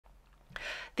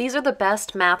These are the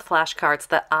best math flashcards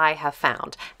that I have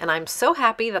found, and I'm so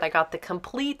happy that I got the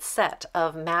complete set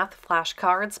of math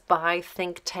flashcards by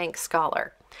Think Tank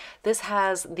Scholar. This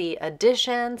has the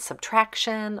addition,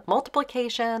 subtraction,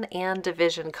 multiplication, and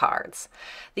division cards.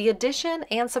 The addition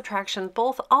and subtraction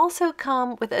both also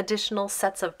come with additional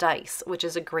sets of dice, which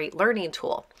is a great learning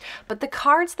tool. But the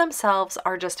cards themselves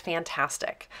are just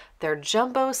fantastic. They're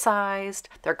jumbo-sized,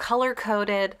 they're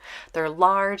color-coded, they're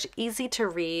large, easy to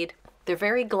read, they're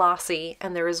very glossy,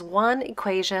 and there is one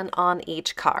equation on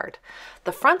each card.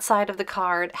 The front side of the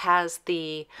card has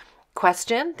the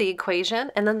question, the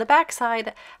equation, and then the back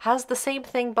side has the same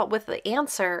thing but with the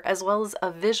answer as well as a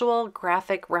visual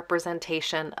graphic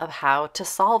representation of how to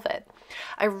solve it.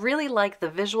 I really like the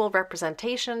visual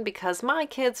representation because my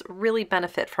kids really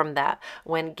benefit from that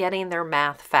when getting their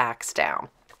math facts down.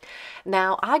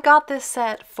 Now, I got this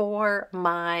set for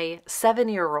my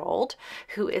 7-year-old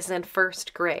who is in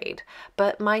 1st grade,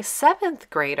 but my 7th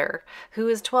grader, who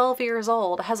is 12 years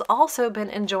old, has also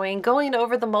been enjoying going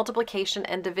over the multiplication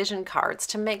and division cards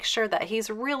to make sure that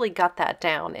he's really got that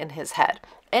down in his head.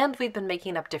 And we've been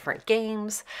making up different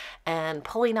games and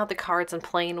pulling out the cards and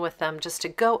playing with them just to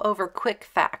go over quick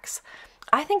facts.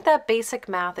 I think that basic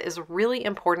math is really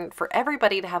important for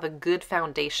everybody to have a good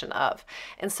foundation of.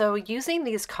 And so using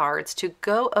these cards to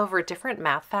go over different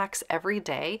math facts every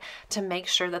day to make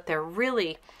sure that they're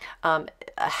really a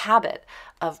habit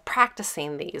of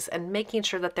practicing these and making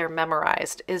sure that they're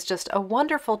memorized is just a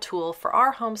wonderful tool for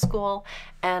our homeschool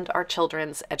and our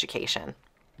children's education.